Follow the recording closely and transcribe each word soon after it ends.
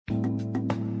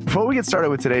Before we get started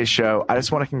with today's show, I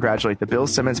just want to congratulate the Bill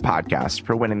Simmons Podcast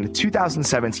for winning the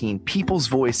 2017 People's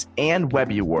Voice and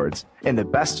Webby Awards in the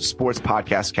Best Sports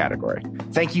Podcast category.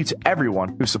 Thank you to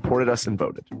everyone who supported us and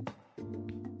voted.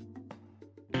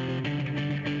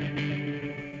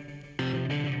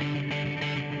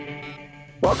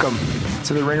 Welcome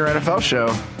to the Ringer NFL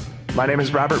Show. My name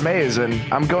is Robert Mays, and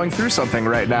I'm going through something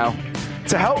right now.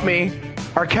 To help me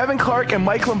are Kevin Clark and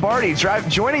Mike Lombardi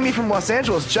joining me from Los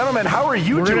Angeles. Gentlemen, how are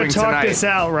you doing tonight? We're going to talk this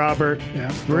out, Robert.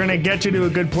 Yeah. We're going to get you to a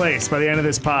good place by the end of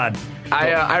this pod.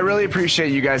 I really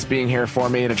appreciate you guys being here for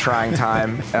me in a trying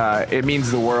time. It means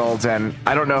the world, and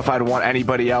I don't know if I'd want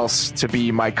anybody else to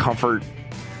be my comfort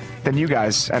than you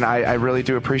guys, and I really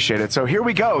do appreciate it. So here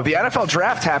we go. The NFL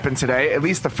draft happened today, at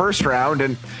least the first round,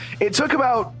 and it took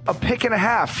about a pick and a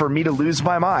half for me to lose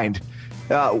my mind.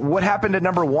 What happened at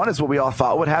number 1 is what we all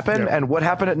thought would happen, and what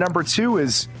happened at number 2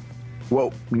 is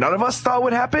what none of us thought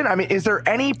would happen. I mean, is there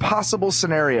any possible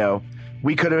scenario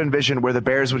we could have envisioned where the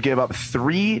Bears would give up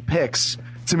 3 picks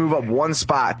to move up 1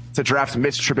 spot to draft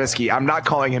Mitch Trubisky? I'm not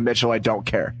calling him Mitchell. I don't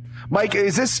care. Mike,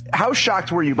 how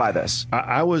shocked were you by this?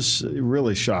 I was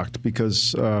really shocked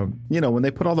because, when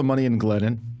they put all the money in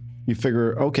Glennon, you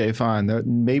figure, okay, fine,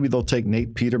 maybe they'll take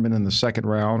Nate Peterman in the second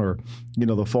round, or,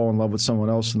 they'll fall in love with someone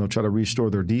else and they'll try to restore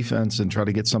their defense and try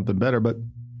to get something better. But,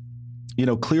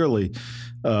 clearly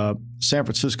San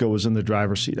Francisco was in the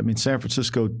driver's seat. I mean, San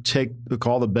Francisco took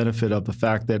all the benefit of the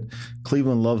fact that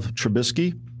Cleveland loved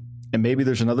Trubisky, and maybe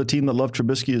there's another team that loved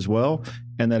Trubisky as well,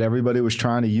 and that everybody was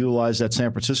trying to utilize that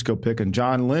San Francisco pick. And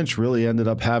John Lynch really ended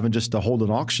up having just to hold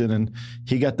an auction, and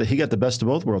he got the best of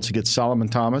both worlds. He gets Solomon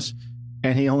Thomas,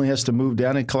 and he only has to move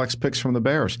down and collects picks from the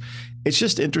Bears. It's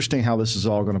just interesting how this is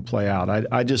all going to play out.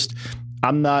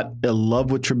 I'm not in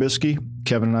love with Trubisky.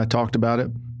 Kevin and I talked about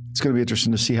it. It's going to be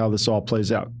interesting to see how this all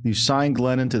plays out. You sign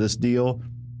Glennon to this deal.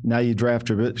 Now you draft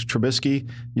Trubisky.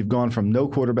 You've gone from no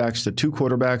quarterbacks to 2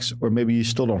 quarterbacks, or maybe you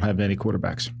still don't have any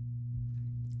quarterbacks.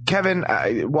 Kevin,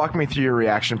 walk me through your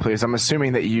reaction, please. I'm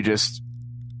assuming that you just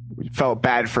felt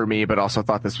bad for me, but also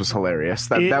thought this was hilarious.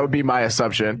 That would be my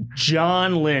assumption.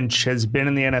 John Lynch has been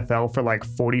in the NFL for like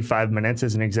 45 minutes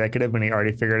as an executive, and he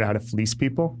already figured out how to fleece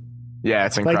people. Yeah,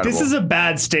 it's incredible. Like, this is a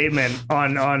bad statement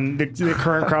on the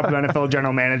current crop of NFL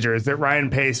general managers, that Ryan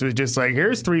Pace was just like,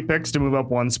 here's 3 picks to move up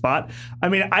 1 spot. I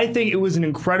mean, I think it was an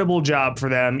incredible job for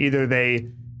them. Either they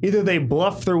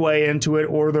bluffed their way into it,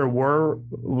 or there were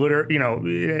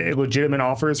legitimate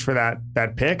offers for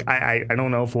that pick. I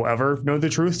don't know if we'll ever know the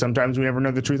truth. Sometimes we never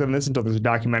know the truth on this until there's a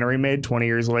documentary made 20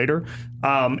 years later.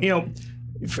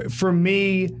 For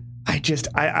me,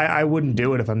 I wouldn't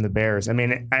do it if I'm the Bears. I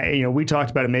mean, we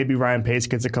talked about it. Maybe Ryan Pace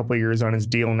gets a couple of years on his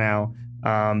deal now,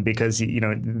 because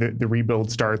the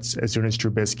rebuild starts as soon as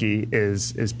Trubisky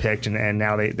is picked, and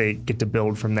now they get to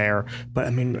build from there. But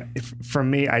I mean, for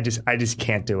me, I just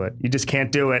can't do it. You just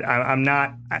can't do it. I'm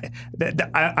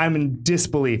in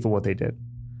disbelief of what they did.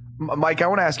 Mike, I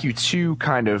want to ask you 2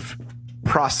 kind of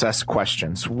process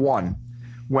questions. One,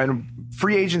 when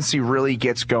free agency really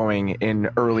gets going in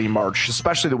early March,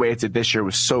 especially the way it did this year,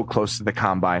 was so close to the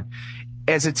combine.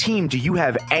 As a team, do you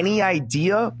have any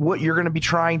idea what you're going to be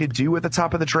trying to do at the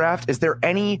top of the draft? Is there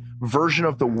any version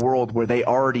of the world where they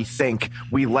already think,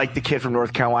 we like the kid from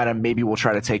North Carolina, maybe we'll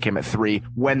try to take him at 3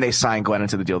 when they sign Glenn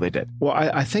into the deal they did? Well,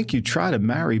 I think you try to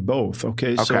marry both,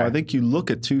 okay? So I think you look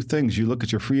at 2 things. You look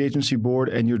at your free agency board,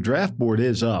 and your draft board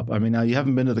is up. I mean, now you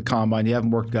haven't been to the combine, you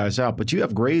haven't worked guys out, but you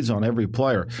have grades on every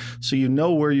player. So you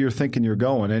know where you're thinking you're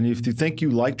going. And if you think you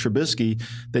like Trubisky,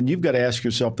 then you've got to ask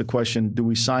yourself the question, do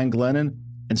we sign Glennon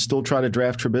and still try to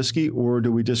draft Trubisky, or do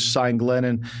we just sign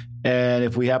Glennon, and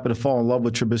if we happen to fall in love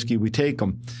with Trubisky, we take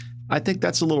him? I think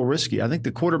that's a little risky. I think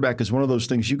the quarterback is one of those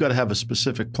things you got to have a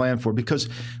specific plan for, because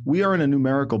we are in a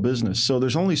numerical business. So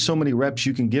there's only so many reps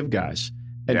you can give guys.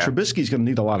 And Trubisky's going to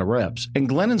need a lot of reps, and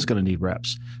Glennon's going to need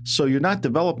reps. So you're not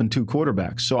developing 2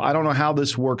 quarterbacks. So I don't know how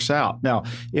this works out. Now,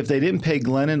 if they didn't pay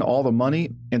Glennon all the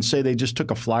money, and say they just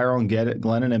took a flyer on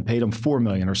Glennon and paid him $4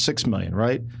 million or $6 million,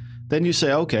 right? Then you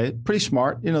say, okay, pretty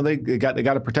smart. They got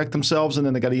to protect themselves, and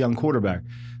then they got a young quarterback.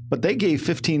 But they gave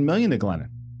 $15 million to Glennon.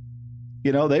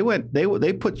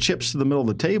 They put chips to the middle of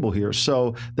the table here.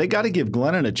 So they got to give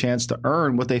Glennon a chance to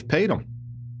earn what they've paid him.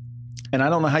 And I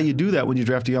don't know how you do that when you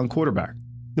draft a young quarterback.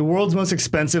 The world's most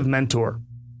expensive mentor.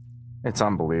 It's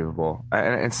unbelievable.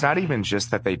 And it's not even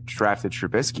just that they drafted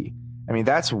Trubisky. I mean,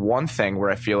 that's one thing where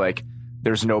I feel like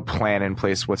there's no plan in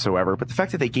place whatsoever. But the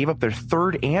fact that they gave up their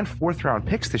 3rd and 4th round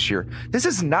picks this year, this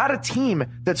is not a team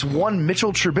that's one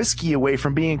Mitchell Trubisky away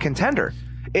from being a contender.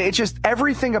 It's just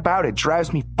everything about it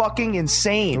drives me fucking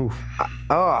insane.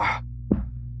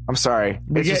 I'm sorry.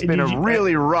 It's just been a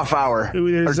really rough hour.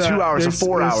 Or 2 hours or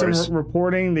 4 hours. There's some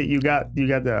reporting that you got the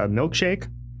milkshake.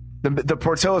 The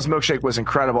Portillo's milkshake was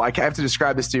incredible. I have to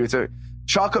describe this to you. It's a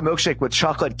chocolate milkshake with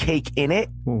chocolate cake in it.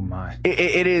 Oh my!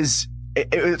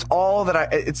 It's all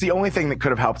that it's the only thing that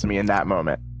could have helped me in that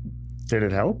moment. Did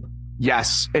it help?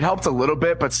 Yes, it helped a little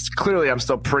bit, but clearly I'm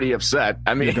still pretty upset.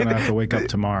 I mean, you're gonna have to wake up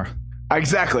tomorrow.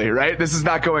 Exactly, right? This is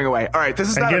not going away. All right, this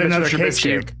is not a Mitchell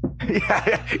Trubisky.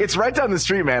 Yeah, it's right down the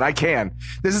street, man. I can.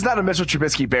 This is not a Mitchell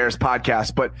Trubisky Bears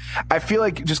podcast, but I feel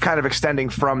like just kind of extending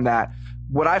from that,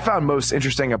 what I found most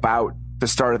interesting about the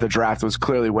start of the draft was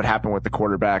clearly what happened with the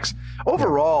quarterbacks.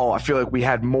 Overall, I feel like we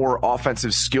had more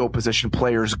offensive skill position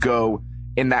players go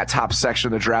in that top section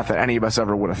of the draft than any of us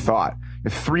ever would have thought.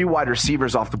 3 wide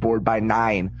receivers off the board by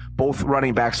 9, both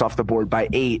running backs off the board by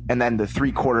 8, and then the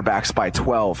 3 quarterbacks by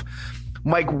 12.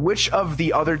 Mike, which of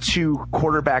the other 2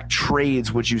 quarterback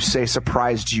trades would you say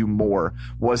surprised you more?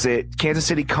 Was it Kansas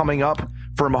City coming up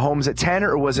for Mahomes at 10,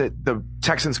 or was it the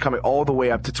Texans coming all the way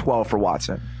up to 12 for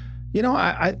Watson? You know,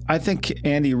 I think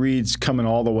Andy Reid's coming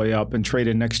all the way up and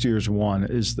traded next year's 1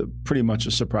 is pretty much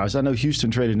a surprise. I know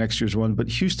Houston traded next year's 1, but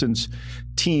Houston's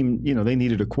team, you know, they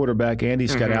needed a quarterback.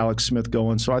 Andy's got Alex Smith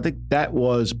going. So I think but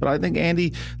I think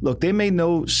Andy, look, they made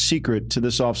no secret to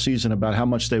this offseason about how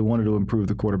much they wanted to improve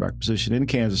the quarterback position in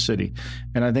Kansas City.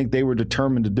 And I think they were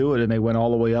determined to do it, and they went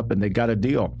all the way up and they got a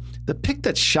deal. The pick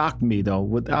that shocked me,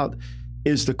 though,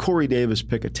 is the Corey Davis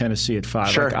pick at Tennessee at 5.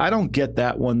 Sure. Like, I don't get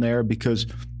that one there because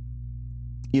 –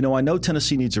 you know, I know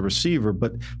Tennessee needs a receiver,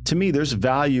 but to me, there's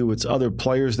value. It's other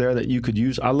players there that you could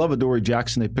use. I love Adoree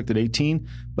Jackson. They picked at 18,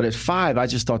 but at 5, I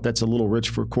just thought that's a little rich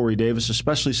for Corey Davis,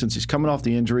 especially since he's coming off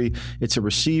the injury. It's a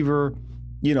receiver.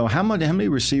 You know, how many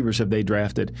receivers have they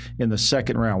drafted in the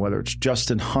second round, whether it's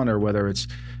Justin Hunter, whether it's,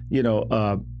 you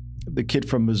know, the kid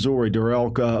from Missouri,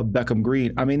 Darrell Beckham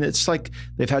Green. I mean, it's like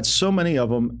they've had so many of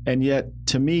them, and yet,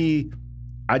 to me,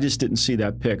 I just didn't see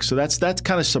that pick. So that's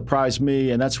kind of surprised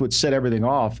me, and that's what set everything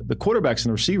off. The quarterbacks and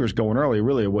the receivers going early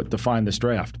really are what defined this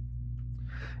draft.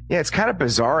 Yeah, it's kind of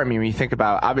bizarre. I mean, when you think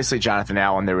about, obviously, Jonathan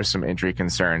Allen, there was some injury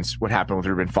concerns. What happened with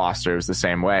Reuben Foster was the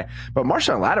same way. But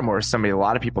Marshawn Lattimore is somebody a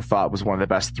lot of people thought was one of the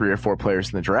best 3 or 4 players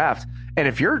in the draft. And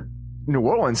if you're New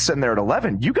Orleans sitting there at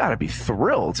 11, you got to be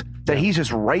thrilled that he's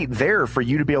just right there for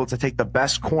you to be able to take the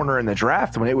best corner in the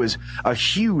draft when it was a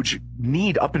huge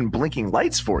need up in blinking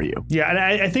lights for you. Yeah, and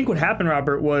I think what happened,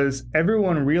 Robert, was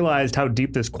everyone realized how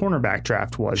deep this cornerback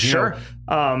draft was. Sure.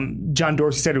 You know, John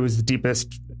Dorsey said it was the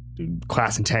deepest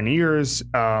class in 10 years.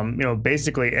 You know,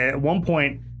 basically, at one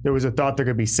point, there was a thought there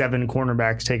could be 7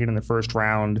 cornerbacks taken in the first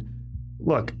round.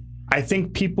 Look, I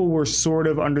think people were sort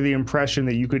of under the impression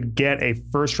that you could get a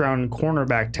first-round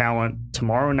cornerback talent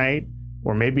tomorrow night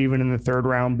or maybe even in the 3rd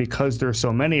round because there's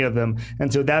so many of them.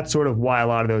 And so that's sort of why a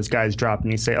lot of those guys drop.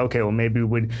 And you say, okay, well,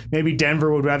 maybe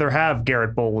Denver would rather have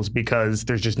Garrett Bowles because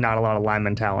there's just not a lot of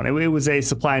lineman talent. It was a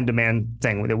supply and demand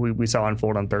thing that we saw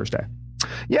unfold on Thursday.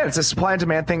 Yeah, it's a supply and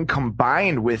demand thing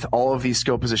combined with all of these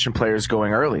skill position players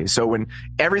going early. So when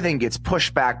everything gets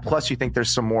pushed back, plus you think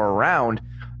there's some more around,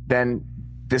 then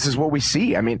this is what we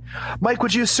see. I mean, Mike,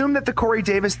 would you assume that the Corey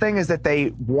Davis thing is that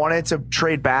they wanted to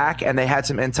trade back and they had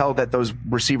some intel that those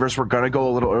receivers were going to go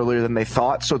a little earlier than they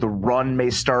thought, so the run may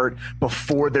start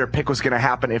before their pick was going to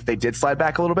happen if they did slide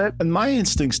back a little bit? And my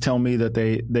instincts tell me that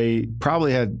they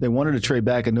probably they wanted to trade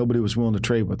back and nobody was willing to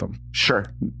trade with them.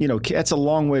 Sure. You know, that's a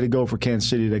long way to go for Kansas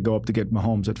City to go up to get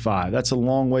Mahomes at 5. That's a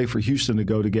long way for Houston to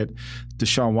go to get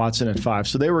Deshaun Watson at 5.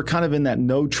 So they were kind of in that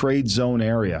no trade zone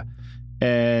area.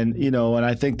 And, you know, and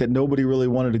I think that nobody really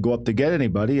wanted to go up to get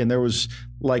anybody. And there was,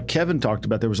 like Kevin talked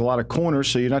about, there was a lot of corners.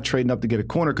 So you're not trading up to get a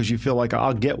corner because you feel like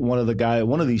I'll get one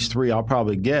of these 3 I'll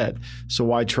probably get. So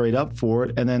why trade up for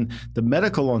it? And then the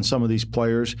medical on some of these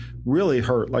players really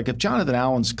hurt. Like if Jonathan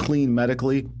Allen's clean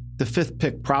medically, the 5th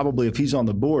pick probably, if he's on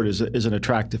the board, is an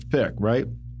attractive pick, right?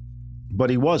 But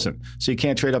he wasn't. So you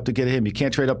can't trade up to get him. You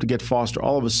can't trade up to get Foster.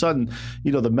 All of a sudden,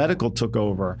 you know, the medical took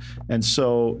over. And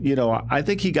so, you know, I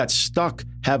think he got stuck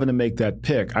having to make that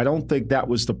pick. I don't think that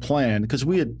was the plan because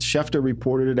Schefter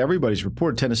reported it. Everybody's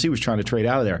reported Tennessee was trying to trade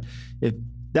out of there. If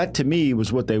that, to me,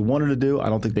 was what they wanted to do, I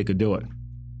don't think they could do it.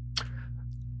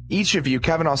 Each of you,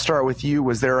 Kevin, I'll start with you.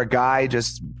 Was there a guy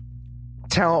just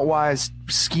talent-wise,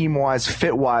 scheme-wise,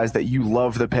 fit-wise that you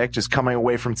love the pick, just coming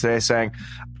away from today saying,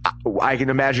 I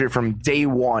can imagine it from day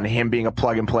one, him being a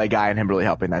plug-and-play guy and him really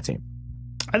helping that team?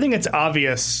 I think it's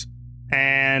obvious,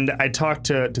 and I talked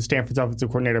to Stanford's offensive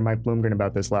coordinator Mike Bloomgren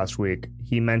about this last week.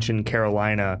 He mentioned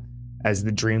Carolina as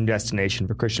the dream destination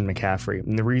for Christian McCaffrey.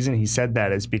 And the reason he said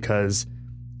that is because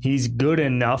he's good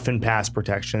enough in pass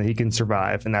protection that he can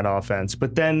survive in that offense.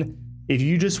 But then if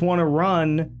you just want to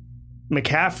run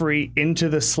McCaffrey into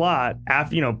the slot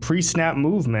after, pre-snap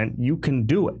movement, you can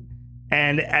do it.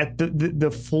 And at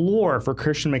the floor for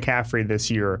Christian McCaffrey this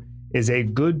year is a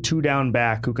good 2-down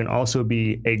back who can also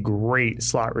be a great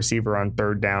slot receiver on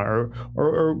 3rd down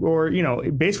or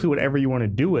basically whatever you want to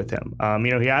do with him.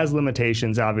 He has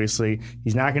limitations, obviously.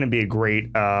 He's not going to be a great,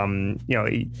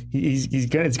 it's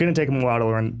going to take him a while to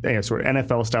learn sort of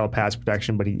NFL style pass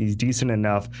protection, but he's decent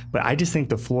enough. But I just think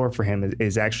the floor for him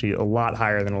is actually a lot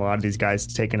higher than a lot of these guys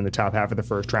taken in the top half of the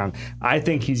first round. I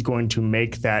think he's going to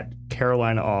make that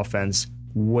Carolina offense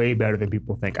way better than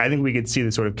people think. I think we could see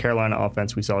the sort of Carolina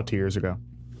offense we saw 2 years ago.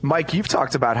 Mike, you've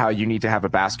talked about how you need to have a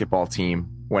basketball team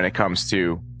when it comes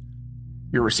to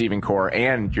your receiving core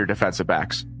and your defensive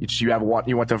backs. You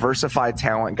want diversified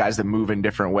talent, guys that move in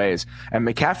different ways. And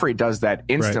McCaffrey does that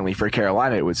instantly for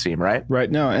Carolina, it would seem, right? Right.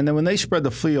 No, and then when they spread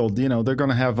the field, they're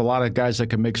going to have a lot of guys that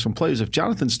can make some plays. If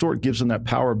Jonathan Stewart gives them that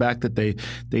power back that they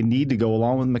need to go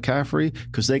along with McCaffrey,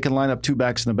 because they can line up 2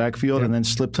 backs in the backfield and then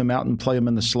slip him out and play him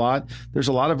in the slot, there's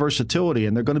a lot of versatility,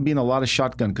 and they're going to be in a lot of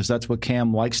shotgun because that's what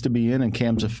Cam likes to be in, and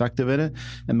Cam's effective in it.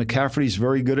 And McCaffrey's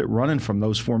very good at running from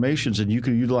those formations, and you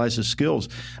can utilize his skills.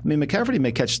 I mean, McCaffrey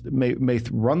may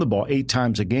run the ball 8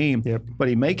 times a game, but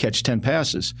he may catch 10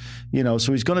 passes.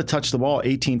 So he's going to touch the ball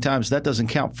 18 times. That doesn't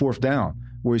count 4th down,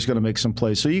 where he's going to make some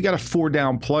plays. So you got a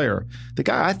 4-down player. The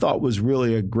guy I thought was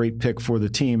really a great pick for the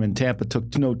team, and Tampa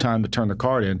took no time to turn the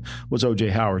card in, was O.J.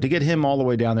 Howard. To get him all the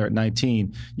way down there at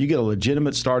 19, you get a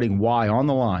legitimate starting Y on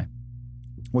the line,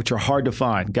 which are hard to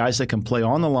find. Guys that can play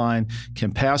on the line,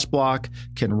 can pass block,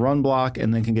 can run block,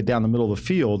 and then can get down the middle of the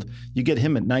field. You get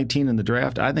him at 19 in the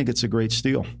draft, I think it's a great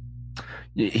steal.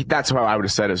 That's what I would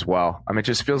have said as well. I mean, it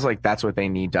just feels like that's what they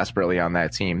need desperately on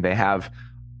that team. They have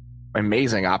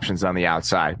amazing options on the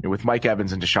outside. With Mike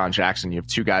Evans and Deshaun Jackson, you have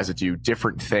 2 guys that do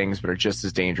different things but are just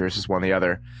as dangerous as one or the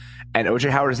other. And O.J.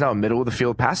 Howard is now a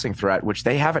middle-of-the-field passing threat, which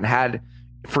they haven't had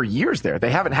for years there. They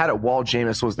haven't had it while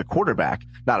Jameis was the quarterback.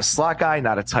 Not a slot guy,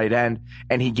 not a tight end,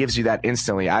 and he gives you that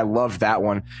instantly. I love that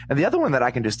one. And the other one that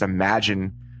I can just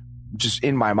imagine just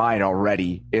in my mind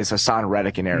already is Hassan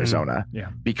Reddick in Arizona.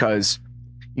 Because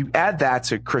you add that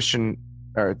to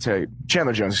to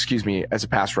Chandler Jones, as a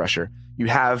pass rusher. You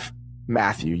have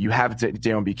Matthew, you have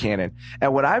Deone Bucannon.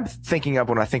 And what I'm thinking of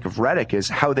when I think of Reddick is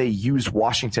how they used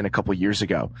Washington a couple years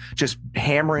ago, just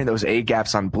hammering those A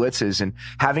gaps on blitzes and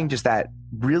having just that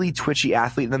really twitchy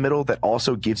athlete in the middle that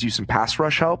also gives you some pass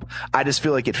rush help. I just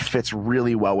feel like it fits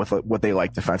really well with what they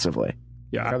like defensively.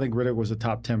 Yeah, I think Reddick was a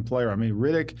top 10 player. I mean,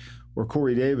 Reddick or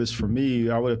Corey Davis, for me,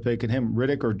 I would have taken him.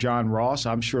 Reddick or John Ross.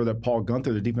 I'm sure that Paul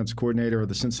Gunther, the defensive coordinator of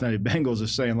the Cincinnati Bengals,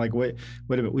 is saying, like, wait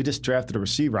a minute, we just drafted a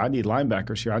receiver. I need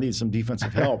linebackers here. I need some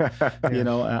defensive help.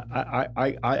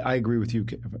 I agree with you,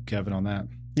 Kevin, on that.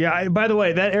 Yeah, by the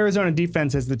way, that Arizona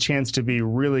defense has the chance to be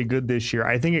really good this year.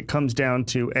 I think it comes down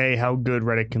to, how good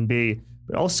Reddick can be,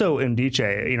 but also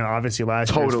Ndiche, obviously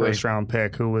last year's first-round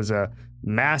pick, who was a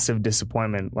massive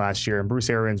disappointment last year. And Bruce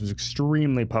Arians was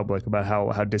extremely public about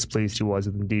how displeased he was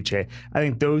with Ndiche. I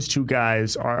think those 2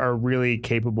 guys are really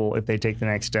capable, if they take the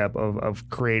next step, of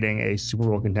creating a Super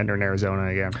Bowl contender in Arizona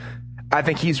again. I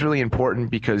think he's really important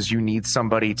because you need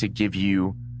somebody to give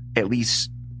you at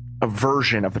least a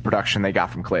version of the production they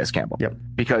got from Calais Campbell.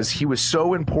 Because he was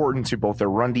so important to both their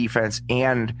run defense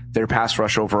and their pass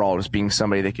rush overall, as being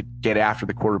somebody that could get after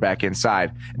the quarterback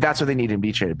inside. That's what they need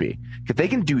Ndiche to be. If they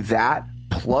can do that,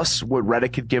 plus what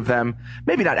Reddick could give them,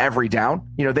 maybe not every down.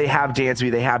 They have Dansby,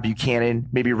 they have Buchanan.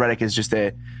 Maybe Reddick is just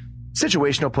a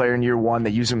situational player in year 1.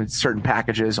 They use him in certain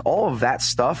packages, all of that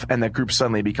stuff, and that group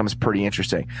suddenly becomes pretty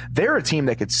interesting. They're a team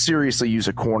that could seriously use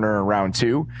a corner in round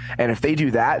 2, and if they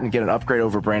do that and get an upgrade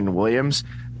over Brandon Williams,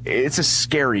 it's a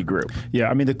scary group. Yeah,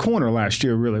 I mean, the corner last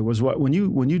year really was when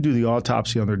you do the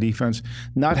autopsy on their defense,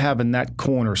 not having that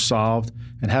corner solved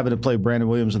and having to play Brandon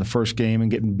Williams in the first game and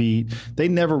getting beat, they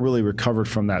never really recovered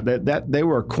from that. That they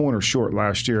were a corner short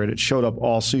last year, and it showed up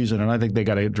all season, and I think they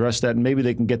got to address that, and maybe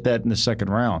they can get that in the second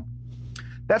round.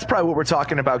 That's probably what we're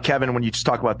talking about, Kevin, when you just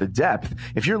talk about the depth.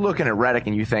 If you're looking at Reddick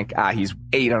and you think, he's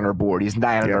 8 on our board, he's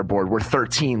 9 on our board, we're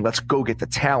 13, let's go get the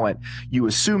talent. You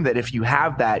assume that if you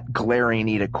have that glaring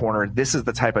need at corner, this is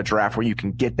the type of draft where you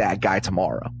can get that guy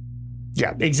tomorrow.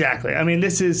 Yeah, exactly. I mean,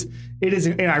 it is,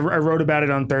 and I wrote about it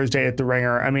on Thursday at The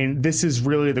Ringer. I mean, this is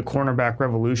really the cornerback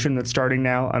revolution that's starting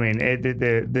now. I mean,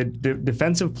 the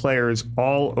defensive players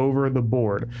all over the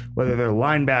board, whether they're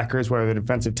linebackers, whether they're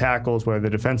defensive tackles, whether they're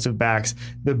defensive backs,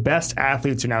 the best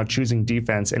athletes are now choosing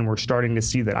defense, and we're starting to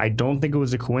see that. I don't think it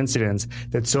was a coincidence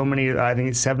that so many, I think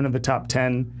it's 7 of the top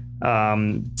 10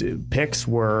 picks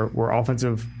were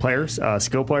offensive players,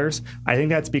 skill players. I think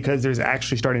that's because there's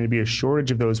actually starting to be a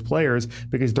shortage of those players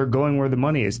because they're going where the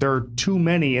money is. There are too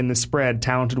many in the spread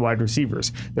talented wide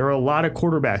receivers. There are a lot of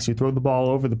quarterbacks who throw the ball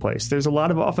all over the place. There's a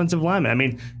lot of offensive linemen. I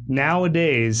mean,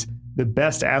 nowadays, the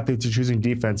best athletes are choosing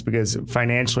defense because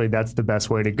financially that's the best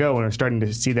way to go. And we're starting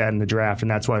to see that in the draft, and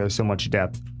that's why there's so much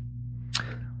depth.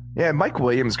 Yeah, Mike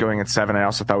Williams going at 7, I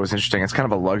also thought was interesting. It's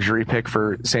kind of a luxury pick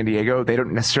for San Diego. They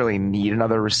don't necessarily need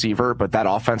another receiver, but that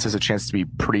offense has a chance to be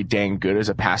pretty dang good as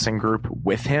a passing group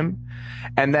with him.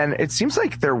 And then it seems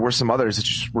like there were some others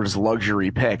that were just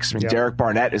luxury picks. I mean, Derek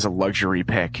Barnett is a luxury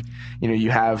pick.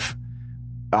 You have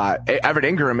Everett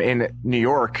Ingram in New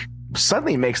York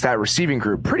suddenly makes that receiving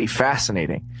group pretty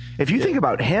fascinating. If you think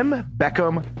about him,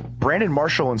 Beckham, Brandon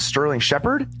Marshall, and Sterling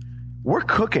Shepard, we're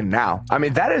cooking now. I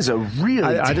mean, that is a really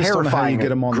terrifying I just don't know how you get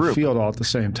them on group. the field all at the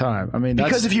same time. I mean,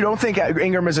 because if you don't think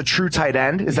Ingram is a true tight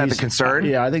end, is that the concern?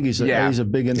 Yeah, I think he's a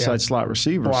big inside slot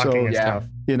receiver. Blocking is tough.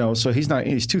 So he's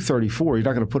 234. You're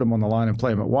not going to put him on the line and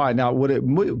play him at wide. Now, what it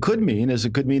could mean is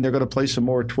they're going to play some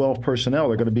more 12 personnel.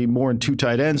 They're going to be more in 2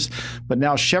 tight ends. But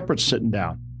now Shepard's sitting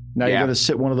down. Now you're going to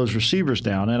sit one of those receivers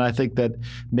down, and I think that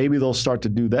maybe they'll start to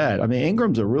do that. I mean,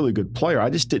 Ingram's a really good player. I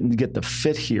just didn't get the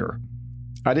fit here.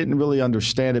 I didn't really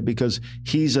understand it because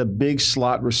he's a big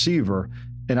slot receiver,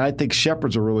 and I think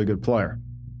Shepard's a really good player.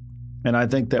 And I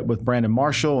think that with Brandon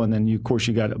Marshall, and then of course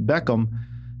you got Beckham,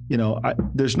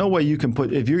 there's no way you can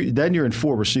put you're in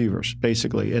 4 receivers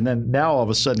basically, and then now all of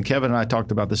a sudden Kevin and I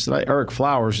talked about this today. Eric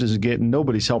Flowers is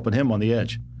nobody's helping him on the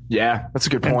edge. Yeah, that's a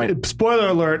good point. And spoiler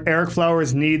alert: Eric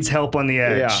Flowers needs help on the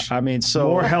edge. Yeah, I mean,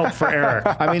 more help for Eric.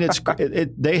 I mean,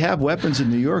 they have weapons in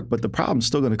New York, but the problem's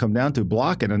still going to come down to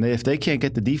blocking. And if they can't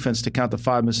get the defense to count to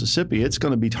 5 Mississippi, it's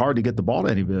going to be hard to get the ball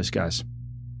to any of those guys.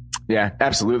 Yeah,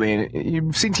 absolutely. And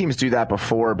you've seen teams do that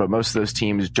before, but most of those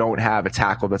teams don't have a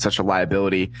tackle that's such a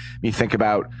liability. You think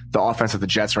about the offense that the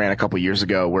Jets ran a couple years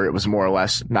ago where it was more or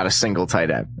less not a single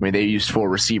tight end. I mean, they used 4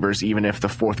 receivers, even if the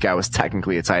 4th guy was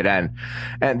technically a tight end.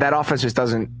 And that offense just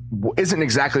isn't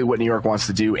exactly what New York wants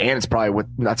to do. And it's probably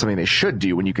not something they should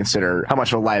do when you consider how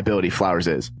much of a liability Flowers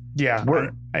is. Yeah,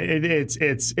 there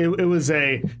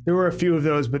were a few of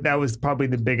those, but that was probably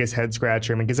the biggest head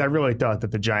scratcher. I mean, because I really thought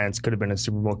that the Giants could have been a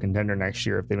Super Bowl contender next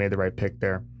year if they made the right pick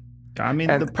there. I mean,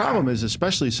 the problem is,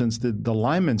 especially since the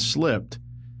linemen slipped,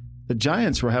 the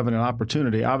Giants were having an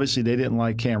opportunity. Obviously, they didn't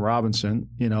like Cam Robinson.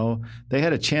 They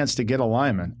had a chance to get a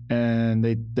lineman, and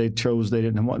they chose they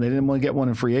didn't want to get one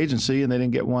in free agency, and they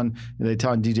didn't get one. They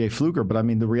told DJ Fluker, but I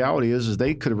mean, the reality is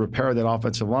they could have repaired that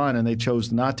offensive line, and they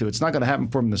chose not to. It's not going to happen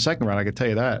for them in the second round. I can tell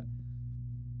you that.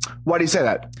 Why do you say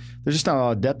that? There's just not a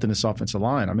lot of depth in this offensive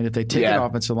line. I mean, if they take an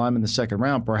offensive lineman in the second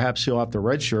round, perhaps he'll have to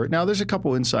redshirt. Now, there's a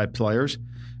couple inside players.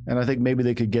 And I think maybe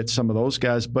they could get some of those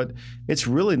guys, but it's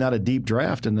really not a deep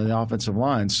draft in the offensive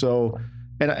line. So,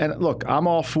 and look, I'm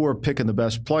all for picking the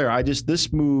best player.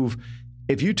 This move,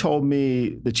 if you told me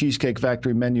the Cheesecake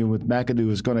Factory menu with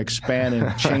McAdoo is going to expand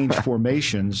and change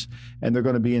formations, and they're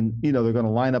going to be they're going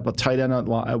to line up a tight end at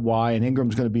Y, and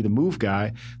Ingram's going to be the move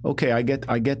guy. Okay, I get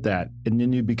that, and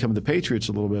then you become the Patriots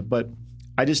a little bit, but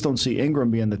I just don't see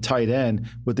Ingram being the tight end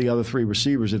with the other 3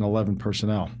 receivers in 11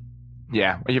 personnel.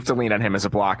 Yeah, you have to lean on him as a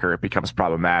blocker. It becomes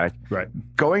problematic. Right.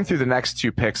 Going through the next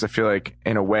 2 picks, I feel like,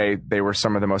 in a way, they were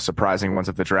some of the most surprising ones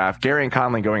of the draft. Gary and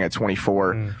Conley going at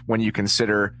 24, when you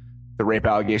consider the rape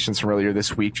allegations from earlier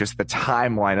this week, just the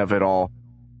timeline of it all.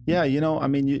 Yeah, I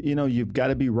mean, you've got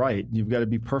to be right. You've got to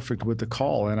be perfect with the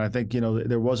call. And I think,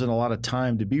 there wasn't a lot of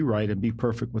time to be right and be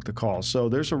perfect with the call. So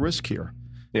there's a risk here.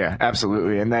 Yeah,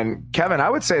 absolutely. And then, Kevin, I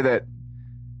would say that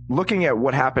looking at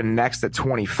what happened next at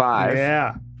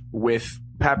 25 with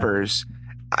Peppers,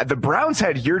 the Browns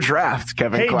had your draft,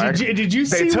 Kevin Clark. Did you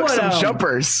see they took some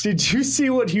jumpers. Did you see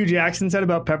what Hugh Jackson said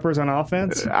about Peppers on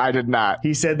offense? I did not.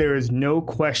 He said there is no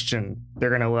question they're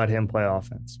going to let him play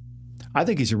offense. I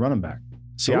think he's a running back.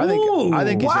 See, I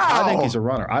think he's a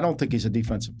runner. I don't think he's a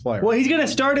defensive player. Well, he's going to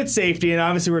start at safety and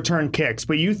obviously return kicks,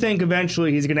 but you think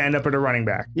eventually he's going to end up at a running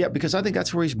back? Yeah, because I think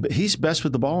that's where he's best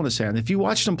with the ball in his hand. If you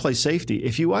watched him play safety,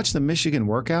 if you watch the Michigan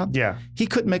workout, he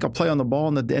couldn't make a play on the ball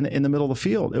in the middle of the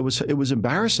field. It was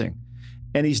embarrassing.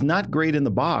 And he's not great in the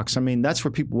box. I mean, that's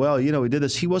where people, he did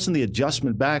this. He wasn't the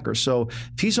adjustment backer. So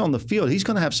if he's on the field, he's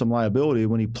going to have some liability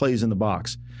when he plays in the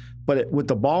box. But with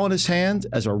the ball in his hand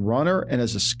as a runner and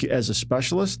as a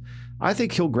specialist, I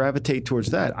think he'll gravitate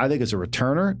towards that. I think as a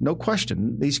returner, no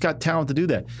question, he's got talent to do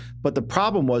that. But the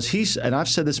problem was and I've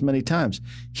said this many times,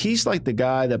 he's like the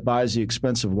guy that buys the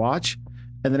expensive watch,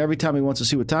 and then every time he wants to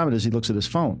see what time it is, he looks at his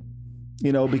phone,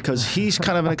 because he's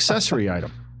kind of an accessory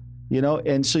item.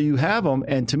 And so you have them.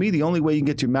 And to me, the only way you can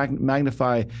get to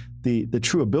magnify the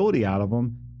true ability out of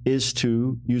them is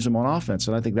to use them on offense.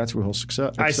 And I think that's where he'll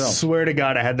excel. I swear to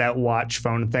God, I had that watch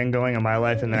phone thing going in my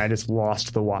life, and then I just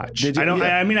lost the watch. Did you?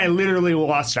 I mean, I literally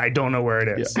lost it. I don't know where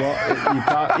it is.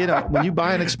 Yeah. Well, when you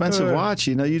buy an expensive watch,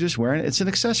 you just wearing it. It's an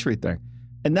accessory thing.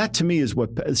 And that to me is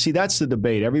that's the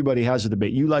debate. Everybody has a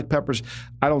debate. You like Peppers.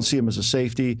 I don't see him as a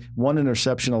safety. 1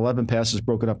 interception, 11 passes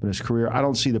broken up in his career. I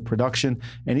don't see the production.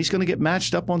 And he's going to get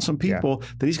matched up on some people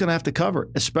that he's going to have to cover,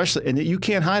 especially. And you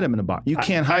can't hide him in a box. You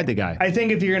can't hide the guy. I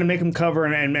think if you're going to make him cover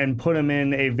and put him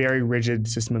in a very rigid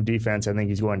system of defense, I think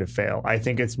he's going to fail. I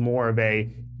think it's more of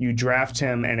you draft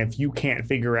him, and if you can't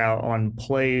figure out on a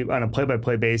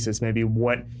play-by-play basis maybe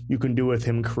what you can do with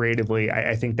him creatively,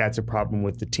 I think that's a problem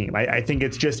with the team. I think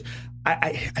it's just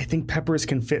I think Peppers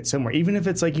can fit somewhere, even if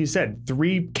it's like you said,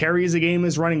 3 carries a game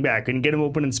as running back and get him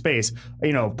open in space.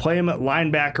 Play him at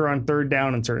linebacker on 3rd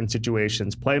down in certain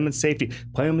situations. Play him at safety.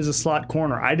 Play him as a slot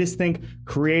corner. I just think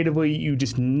creatively you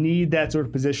just need that sort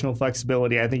of positional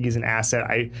flexibility. I think he's an asset.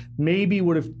 I maybe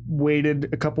would have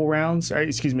waited a couple rounds,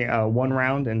 1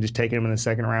 round, and just taken him in the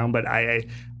 2nd round. But I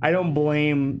don't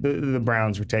blame the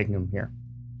Browns for taking him here.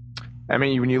 I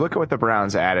mean, when you look at what the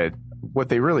Browns added, what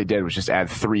they really did was just add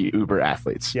 3 uber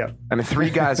athletes. Yep. I mean, 3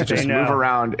 guys that just move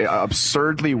around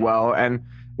absurdly well. And,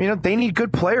 they need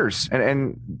good players.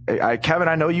 And Kevin,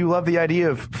 I know you love the idea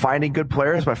of finding good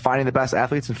players by finding the best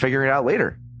athletes and figuring it out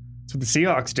later. That's what the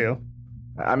Seahawks do.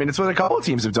 I mean, it's what a couple of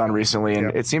teams have done recently,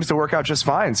 and it seems to work out just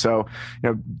fine. So,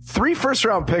 3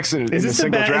 first-round picks in a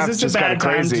single draft is just kind of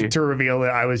crazy. To reveal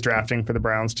that I was drafting for the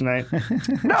Browns tonight?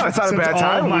 No, it's not a bad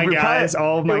time.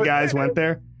 All of my guys went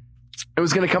there. It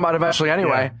was going to come out eventually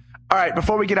anyway. Yeah. All right,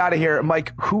 before we get out of here,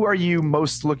 Mike, who are you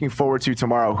most looking forward to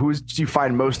tomorrow? Who do you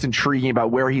find most intriguing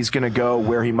about where he's going to go,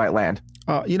 where he might land?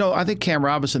 I think Cam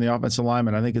Robinson, the offensive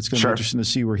lineman, I think it's going to be interesting to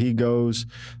see where he goes.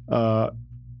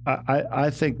 I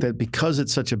think that because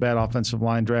it's such a bad offensive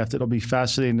line draft, it'll be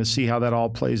fascinating to see how that all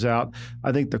plays out.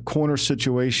 I think the corner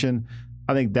situation,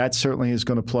 I think that certainly is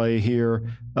going to play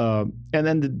here. And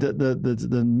then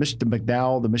the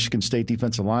McDowell, the Michigan State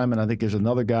defensive lineman, I think there's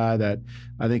another guy that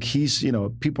I think he's,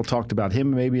 people talked about him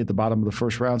maybe at the bottom of the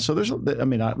 1st round. So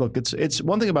look, it's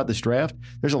one thing about this draft.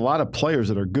 There's a lot of players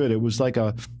that are good. It was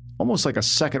almost like a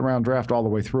 2nd round draft all the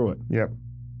way through it. Yep.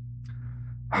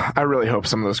 I really hope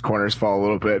some of those corners fall a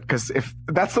little bit, because if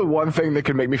that's the one thing that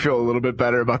could make me feel a little bit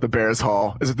better about the Bears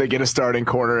haul is if they get a starting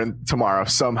corner tomorrow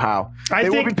somehow. They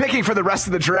will be picking for the rest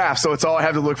of the draft, so it's all I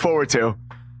have to look forward to.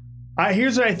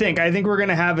 Here's what I think. I think we're going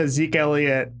to have a Zeke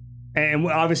Elliott, and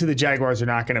obviously the Jaguars are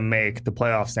not going to make the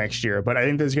playoffs next year, but I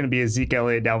think there's going to be a Zeke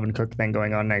Elliott, Dalvin Cook thing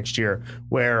going on next year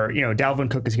where, Dalvin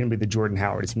Cook is going to be the Jordan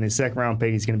Howard. He's going to be the 2nd round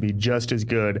pick. He's going to be just as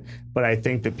good, but I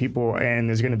think that and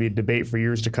there's going to be a debate for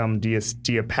years to come. Do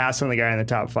you pass on the guy in the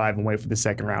top 5 and wait for the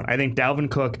 2nd round? I think Dalvin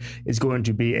Cook is going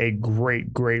to be a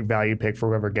great, great value pick for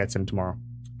whoever gets him tomorrow.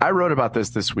 I wrote about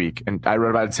this week, and I wrote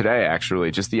about it today,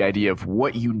 actually, just the idea of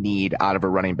what you need out of a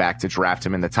running back to draft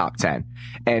him in the top 10.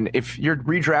 And if you're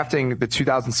redrafting the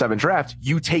 2007 draft,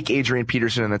 you take Adrian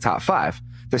Peterson in the top 5,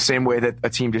 the same way that a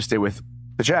team just did with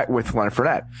Leonard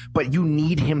Fournette. But you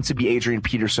need him to be Adrian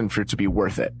Peterson for it to be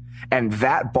worth it. And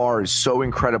that bar is so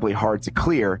incredibly hard to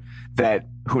clear that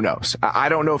who knows? I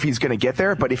don't know if he's going to get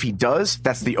there, but if he does,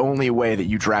 that's the only way that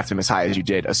you draft him as high as you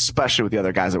did, especially with the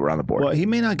other guys that were on the board. Well, he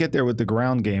may not get there with the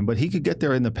ground game, but he could get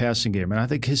there in the passing game. And I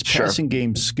think his passing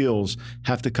game skills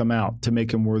have to come out to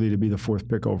make him worthy to be the 4th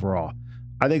pick overall.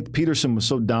 I think Peterson was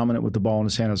so dominant with the ball in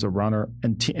his hand as a runner,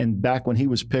 and back when he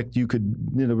was picked,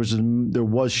 there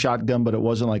was shotgun, but it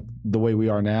wasn't like the way we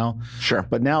are now. Sure.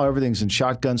 But now everything's in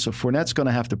shotgun, so Fournette's going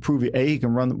to have to prove A, he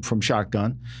can run from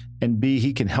shotgun, and B,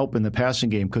 he can help in the passing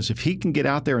game, because if he can get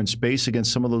out there in space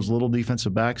against some of those little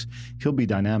defensive backs, he'll be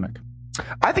dynamic.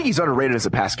 I think he's underrated as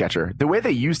a pass catcher. The way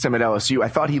they used him at LSU, I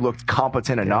thought he looked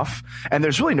competent enough, and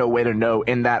there's really no way to know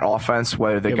in that offense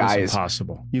whether the guy is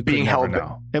impossible. being held.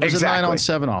 It was a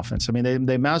 9-on-7 offense. I mean,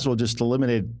 they might as well just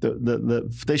eliminate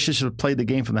they should have played the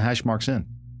game from the hash marks in.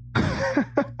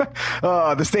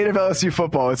 Oh, the state of LSU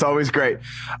football. It's always great.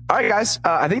 All right, guys.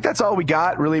 I think that's all we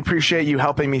got. Really appreciate you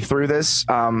helping me through this.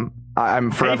 I'm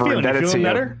forever indebted to you.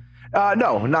 Better?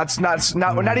 No,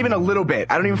 not even a little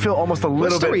bit. I don't even feel almost a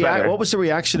little bit better. What was the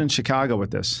reaction in Chicago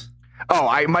with this?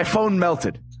 Oh, my phone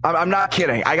melted. I'm not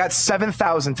kidding. I got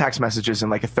 7,000 text messages in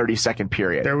like a 30-second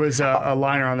period. There was a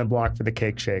liner on the block for the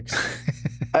cake shakes.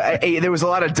 There was a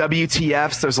lot of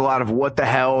WTFs. There was a lot of what the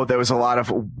hell. There was a lot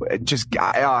of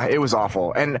it was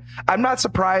awful. And I'm not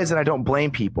surprised, and I don't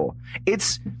blame people.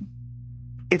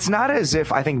 it's not as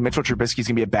if I think Mitchell Trubisky is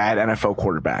going to be a bad NFL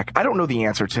quarterback. I don't know the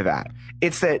answer to that.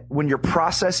 It's that when your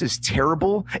process is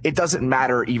terrible, it doesn't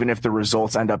matter even if the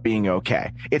results end up being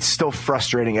okay. It's still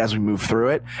frustrating as we move through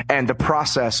it. And the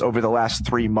process over the last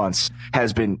 3 months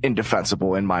has been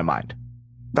indefensible in my mind.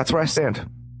 That's where I stand.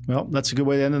 Well, that's a good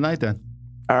way to end the night then.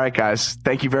 All right, guys.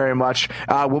 Thank you very much.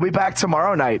 We'll be back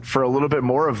tomorrow night for a little bit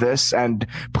more of this. And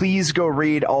please go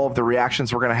read all of the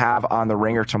reactions we're going to have on The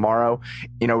Ringer tomorrow.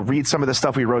 Read some of the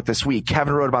stuff we wrote this week.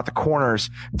 Kevin wrote about the corners.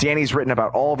 Danny's written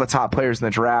about all of the top players in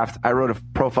the draft. I wrote a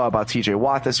profile about TJ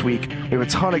Watt this week. We have a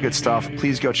ton of good stuff.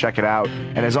 Please go check it out.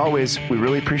 And as always, we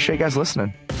really appreciate you guys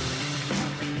listening.